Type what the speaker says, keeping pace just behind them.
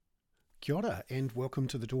Kia ora and welcome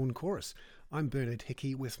to the Dawn Chorus. I'm Bernard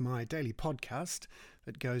Hickey with my daily podcast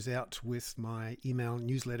that goes out with my email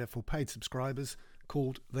newsletter for paid subscribers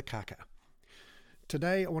called The Kaka.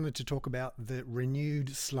 Today I wanted to talk about the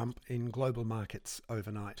renewed slump in global markets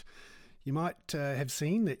overnight. You might have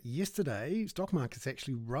seen that yesterday stock markets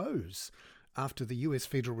actually rose after the US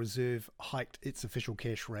Federal Reserve hiked its official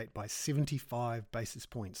cash rate by 75 basis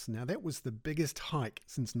points. Now that was the biggest hike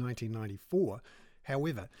since 1994.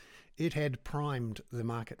 However, it had primed the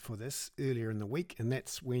market for this earlier in the week, and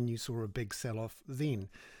that's when you saw a big sell-off then.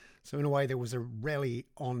 So in a way, there was a rally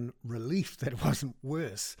on relief that it wasn't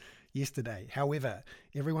worse yesterday. However,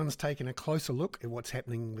 everyone's taken a closer look at what's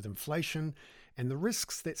happening with inflation and the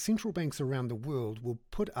risks that central banks around the world will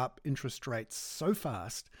put up interest rates so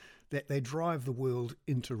fast that they drive the world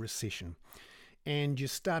into recession. And you're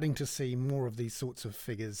starting to see more of these sorts of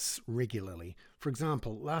figures regularly. For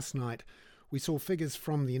example, last night, we saw figures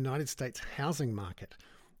from the United States housing market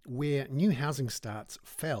where new housing starts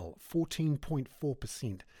fell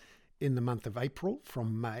 14.4% in the month of April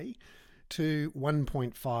from May to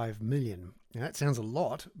 1.5 million. Now that sounds a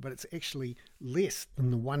lot, but it's actually less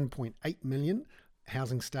than the 1.8 million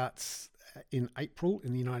housing starts in April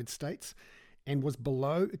in the United States and was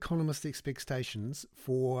below economist expectations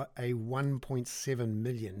for a 1.7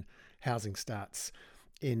 million housing starts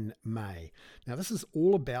in May. Now, this is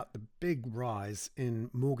all about the big rise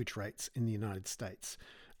in mortgage rates in the United States.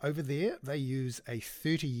 Over there, they use a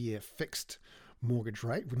 30-year fixed mortgage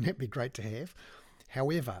rate. Wouldn't that be great to have?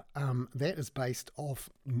 However, that is based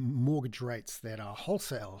off mortgage rates that are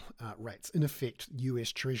wholesale rates, in effect,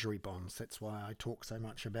 US Treasury bonds. That's why I talk so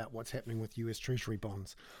much about what's happening with US Treasury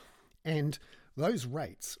bonds. And those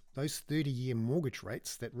rates, those 30-year mortgage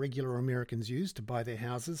rates that regular Americans use to buy their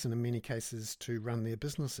houses and in many cases to run their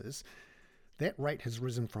businesses, that rate has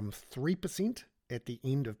risen from 3% at the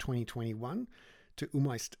end of 2021 to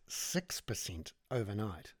almost 6%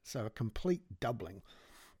 overnight. So a complete doubling.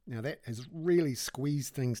 Now that has really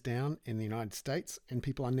squeezed things down in the United States, and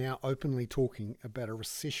people are now openly talking about a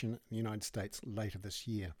recession in the United States later this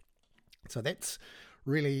year. So that's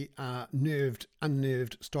really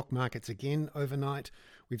unnerved stock markets again overnight.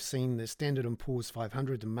 We've seen the Standard & Poor's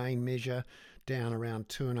 500, the main measure, down around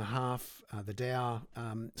 2.5%, the Dow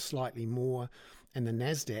slightly more, and the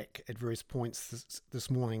Nasdaq at various points this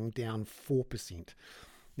morning down 4%.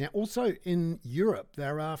 Now, also in Europe,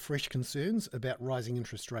 there are fresh concerns about rising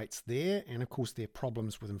interest rates there, and of course there are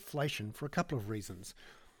problems with inflation for a couple of reasons.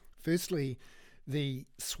 Firstly, the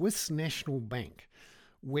Swiss National Bank,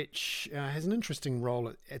 which has an interesting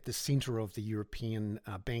role at the centre of the European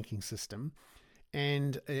banking system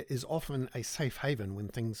and is often a safe haven when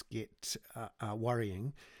things get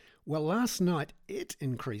worrying. Well, last night it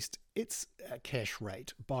increased its cash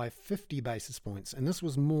rate by 50 basis points, and this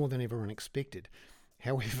was more than everyone expected.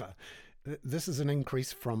 However, this is an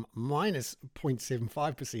increase from minus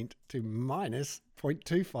 0.75% to minus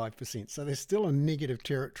 0.25%, so there's still a negative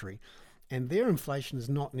territory. And their inflation is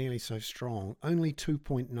not nearly so strong, only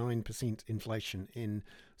 2.9% inflation in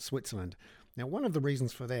Switzerland. Now, one of the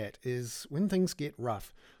reasons for that is when things get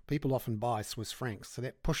rough, people often buy Swiss francs. So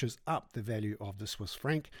that pushes up the value of the Swiss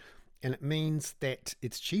franc. And it means that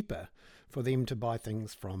it's cheaper for them to buy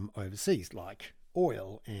things from overseas, like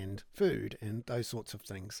oil and food and those sorts of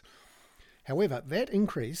things. However, that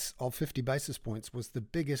increase of 50 basis points was the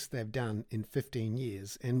biggest they've done in 15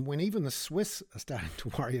 years. And when even the Swiss are starting to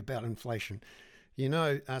worry about inflation, you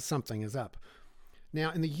know something is up. Now,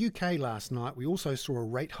 in the UK last night, we also saw a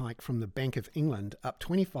rate hike from the Bank of England up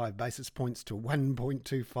 25 basis points to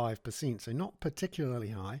 1.25%, so not particularly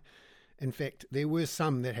high. In fact, there were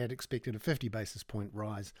some that had expected a 50 basis point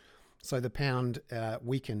rise. So the pound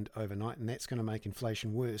weakened overnight, and that's going to make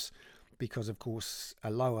inflation worse because, of course,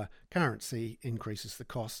 a lower currency increases the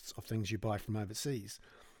costs of things you buy from overseas.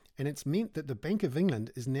 And it's meant that the Bank of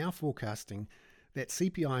England is now forecasting that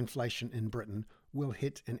CPI inflation in Britain will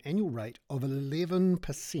hit an annual rate of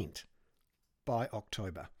 11% by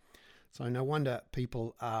October. So no wonder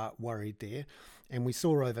people are worried there. And we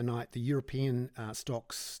saw overnight the European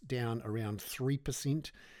stocks down around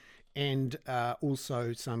 3%. And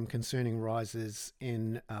also some concerning rises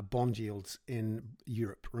in bond yields in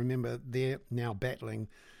Europe. Remember, they're now battling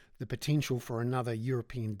the potential for another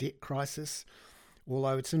European debt crisis.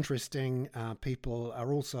 Although it's interesting, people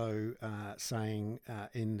are also saying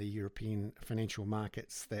in the European financial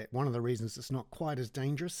markets that one of the reasons it's not quite as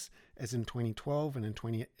dangerous as in 2012 and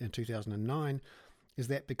in 2009 is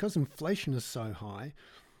that because inflation is so high,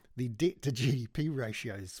 the debt to GDP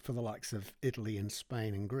ratios for the likes of Italy and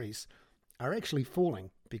Spain and Greece are actually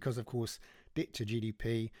falling because, of course, debt to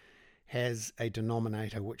GDP has a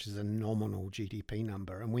denominator which is a nominal GDP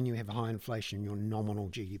number. And when you have high inflation, your nominal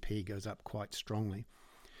GDP goes up quite strongly.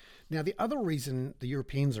 Now, the other reason the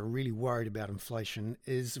Europeans are really worried about inflation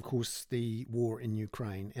is, of course, the war in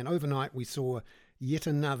Ukraine. And overnight, we saw yet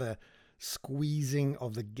another squeezing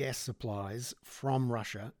of the gas supplies from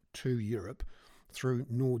Russia to Europe through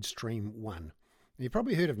Nord Stream 1. You've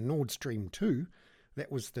probably heard of Nord Stream 2. That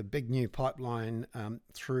was the big new pipeline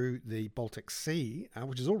through the Baltic Sea,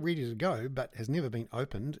 which is all ready to go, but has never been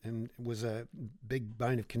opened, and was a big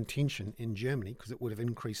bone of contention in Germany because it would have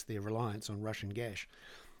increased their reliance on Russian gas.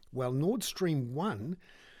 Well, Nord Stream 1,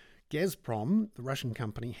 Gazprom, the Russian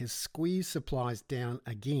company, has squeezed supplies down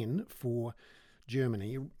again for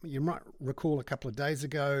Germany. You might recall a couple of days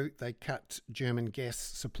ago, they cut German gas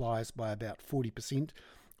supplies by about 40%.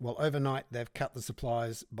 Well, overnight, they've cut the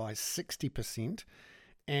supplies by 60%,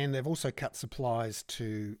 and they've also cut supplies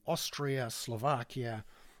to Austria, Slovakia,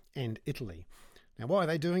 and Italy. Now, why are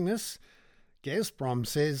they doing this? Gazprom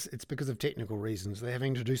says it's because of technical reasons. They're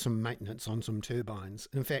having to do some maintenance on some turbines.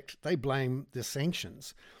 In fact, they blame the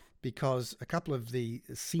sanctions because a couple of the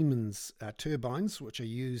Siemens turbines, which are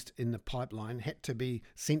used in the pipeline, had to be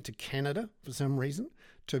sent to Canada for some reason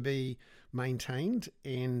to be maintained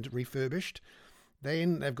and refurbished.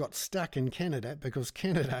 Then they've got stuck in Canada because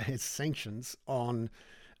Canada has sanctions on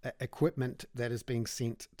equipment that is being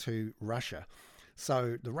sent to Russia.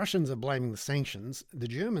 So the Russians are blaming the sanctions. The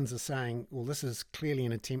Germans are saying, well, this is clearly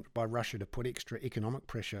an attempt by Russia to put extra economic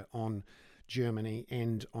pressure on Germany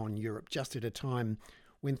and on Europe, just at a time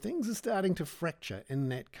when things are starting to fracture in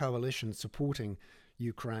that coalition supporting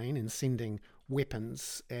Ukraine and sending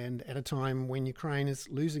weapons, and at a time when Ukraine is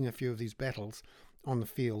losing a few of these battles on the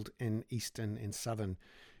field in eastern and southern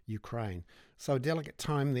Ukraine. So a delicate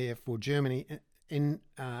time there for Germany, and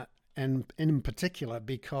in particular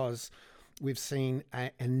because we've seen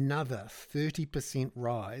another 30%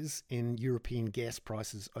 rise in European gas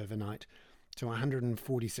prices overnight to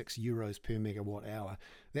 146 euros per megawatt hour.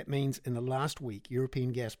 That means in the last week,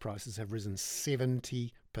 European gas prices have risen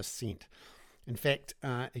 70%. In fact,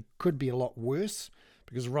 it could be a lot worse,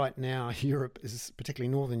 because right now Europe is,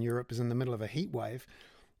 particularly Northern Europe, is in the middle of a heat wave.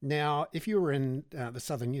 Now, if you were in the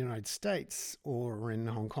southern United States or in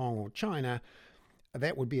Hong Kong or China,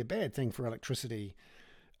 that would be a bad thing for electricity,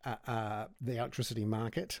 the electricity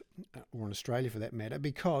market, or in Australia for that matter,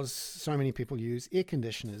 because so many people use air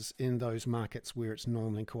conditioners in those markets where it's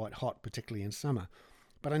normally quite hot, particularly in summer.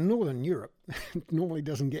 But in Northern Europe, it normally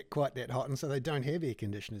doesn't get quite that hot, and so they don't have air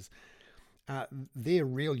conditioners. Their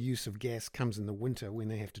real use of gas comes in the winter when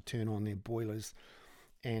they have to turn on their boilers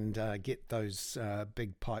and get those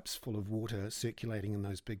big pipes full of water circulating in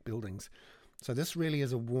those big buildings. So this really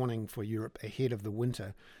is a warning for Europe ahead of the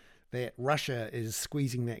winter that Russia is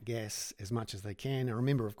squeezing that gas as much as they can. And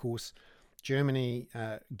remember, of course, Germany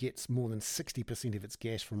gets more than 60% of its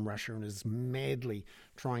gas from Russia and is madly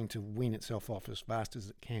trying to wean itself off as fast as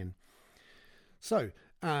it can. So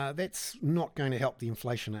that's not going to help the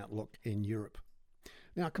inflation outlook in Europe.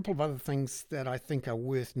 Now, a couple of other things that I think are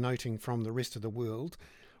worth noting from the rest of the world.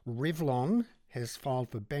 Revlon has filed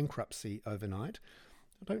for bankruptcy overnight.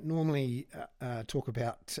 I don't normally talk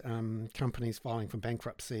about companies filing for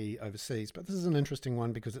bankruptcy overseas, but this is an interesting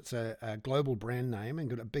one because it's a global brand name and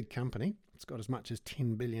got a big company. It's got as much as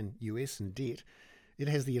 10 billion US in debt. It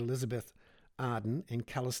has the Elizabeth Arden and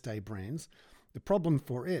Colorstay brands. The problem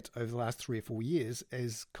for it over the last 3 or 4 years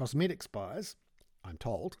is cosmetics buyers, I'm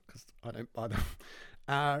told, because I don't buy them,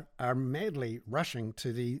 are madly rushing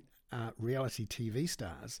to the reality TV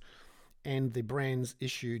stars and the brands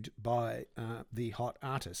issued by the hot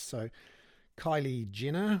artists. So Kylie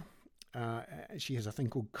Jenner, she has a thing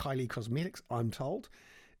called Kylie Cosmetics, I'm told,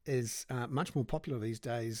 is much more popular these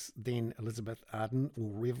days than Elizabeth Arden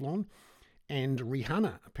or Revlon. And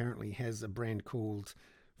Rihanna apparently has a brand called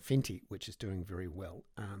Fenty, which is doing very well.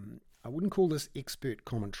 I wouldn't call this expert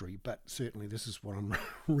commentary, but certainly this is what I'm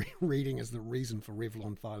reading as the reason for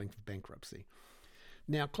Revlon filing for bankruptcy.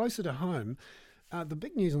 Now, closer to home, the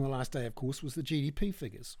big news on the last day, of course, was the GDP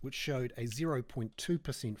figures, which showed a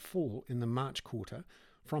 0.2% fall in the March quarter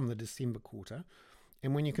from the December quarter.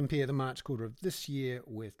 And when you compare the March quarter of this year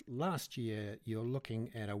with last year, you're looking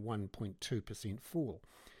at a 1.2% fall.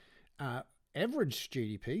 Average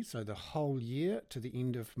GDP, so the whole year to the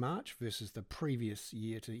end of March versus the previous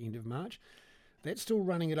year to the end of March, that's still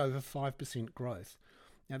running at over 5% growth.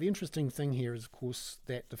 Now, the interesting thing here is, of course,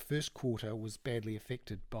 that the first quarter was badly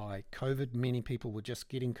affected by COVID. Many people were just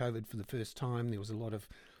getting COVID for the first time. There was a lot of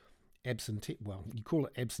you call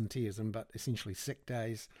it absenteeism, but essentially sick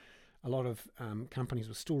days. A lot of companies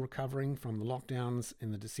were still recovering from the lockdowns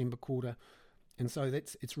in the December quarter. And so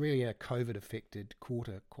it's really a COVID-affected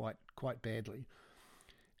quarter quite badly.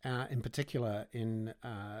 In particular in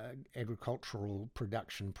agricultural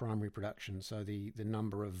production, primary production, so the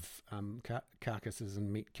number of carcasses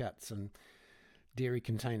and meat cuts and dairy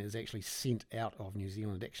containers actually sent out of New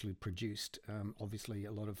Zealand, actually produced. Obviously,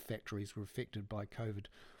 a lot of factories were affected by COVID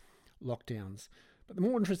lockdowns. But the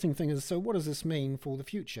more interesting thing is, so what does this mean for the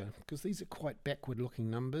future? Because these are quite backward-looking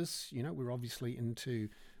numbers. You know, we're obviously into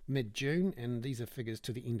mid-June, and these are figures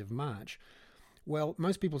to the end of March. Well,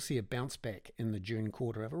 most people see a bounce back in the June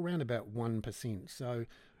quarter of around about 1%. So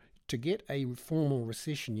to get a formal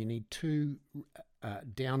recession, you need two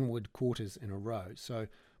downward quarters in a row. So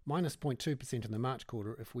minus 0.2% in the March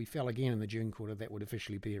quarter. If we fell again in the June quarter, that would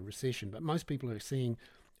officially be a recession. But most people are seeing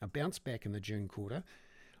a bounce back in the June quarter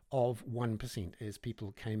of 1% as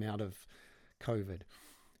people came out of COVID.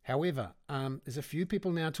 However, there's a few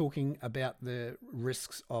people now talking about the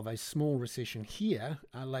risks of a small recession here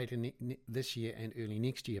later this year and early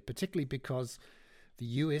next year, particularly because the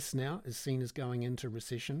US now is seen as going into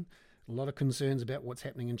recession. A lot of concerns about what's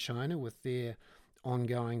happening in China with their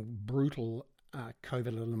ongoing brutal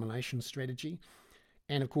COVID elimination strategy.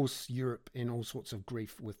 And of course, Europe in all sorts of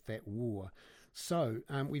grief with that war. So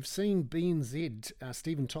we've seen BNZ,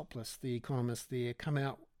 Stephen Topless, the economist there, come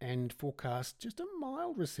out and forecast just a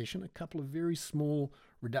mild recession, a couple of very small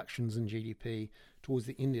reductions in GDP towards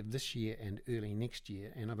the end of this year and early next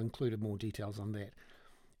year. And I've included more details on that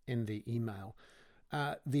in the email.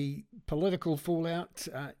 The political fallout,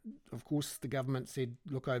 of course, the government said,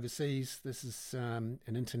 look overseas, this is an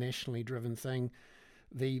internationally driven thing.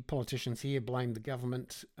 The politicians here blame the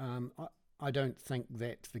government. I don't think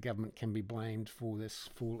that the government can be blamed for this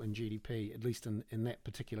fall in GDP, at least in that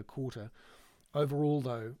particular quarter. Overall,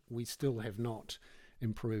 though, we still have not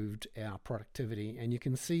improved our productivity, and you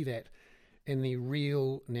can see that in the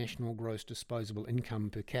real national gross disposable income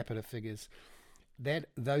per capita figures, that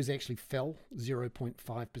those actually fell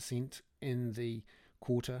 0.5% in the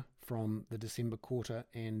quarter from the December quarter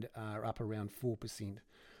and are up around 4%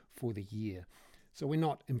 for the year. So we're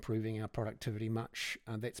not improving our productivity much.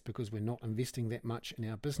 That's because we're not investing that much in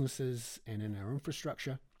our businesses and in our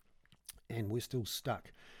infrastructure, and we're still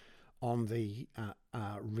stuck on the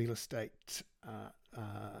real estate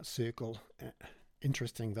circle.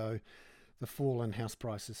 Interesting, though, the fall in house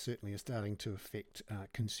prices certainly is starting to affect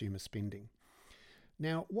consumer spending.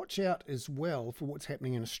 Now, watch out as well for what's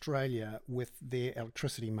happening in Australia with their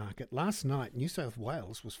electricity market. Last night, New South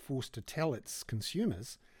Wales was forced to tell its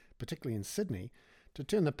consumers, particularly in Sydney, to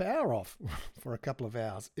turn the power off for a couple of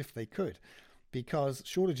hours if they could, because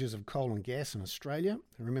shortages of coal and gas in Australia,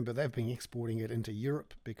 remember they've been exporting it into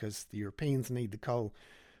Europe because the Europeans need the coal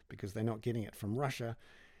because they're not getting it from Russia,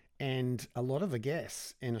 and a lot of the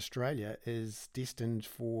gas in Australia is destined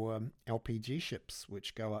for LPG ships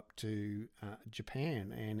which go up to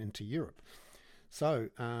Japan and into Europe. So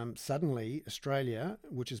suddenly Australia,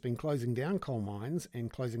 which has been closing down coal mines and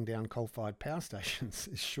closing down coal-fired power stations,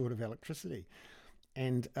 is short of electricity.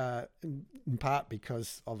 And in part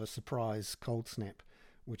because of a surprise cold snap,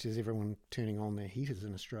 which is everyone turning on their heaters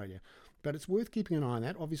in Australia. But it's worth keeping an eye on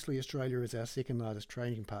that. Obviously, Australia is our second largest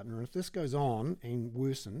trading partner. And if this goes on and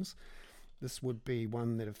worsens, this would be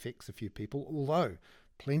one that affects a few people, although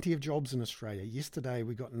plenty of jobs in Australia. Yesterday,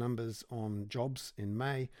 we got numbers on jobs in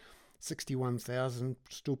May. 61,000,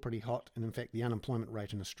 still pretty hot, and in fact the unemployment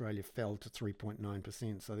rate in Australia fell to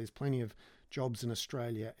 3.9%. So there's plenty of jobs in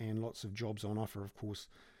Australia and lots of jobs on offer, of course,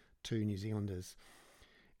 to New Zealanders.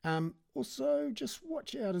 Also, just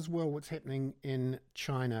watch out as well what's happening in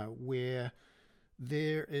China, where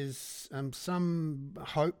there is some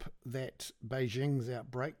hope that Beijing's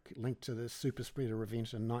outbreak linked to the super spreader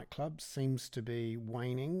event in nightclubs seems to be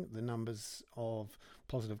waning. The numbers of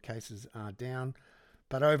positive cases are down.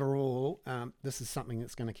 But overall, this is something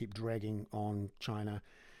that's going to keep dragging on China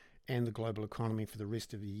and the global economy for the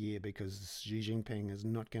rest of the year because Xi Jinping is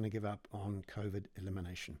not going to give up on COVID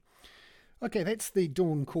elimination. Okay, that's the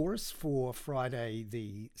Dawn Chorus for Friday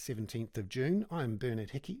the 17th of June. I'm Bernard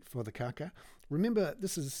Hickey for the Kaka. Remember,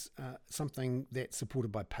 this is something that's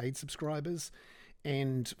supported by paid subscribers.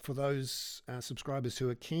 And for those subscribers who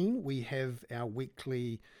are keen, we have our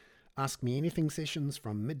weekly Ask Me Anything sessions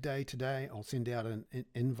from midday today. I'll send out an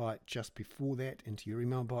invite just before that into your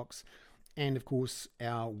email box. And of course,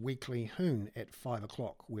 our weekly Hoon at 5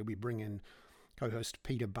 o'clock, where we bring in co-host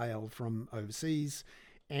Peter Bale from overseas,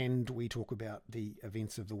 and we talk about the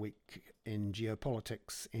events of the week in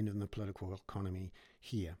geopolitics and in the political economy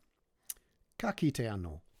here. Ka kite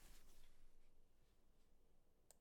anō.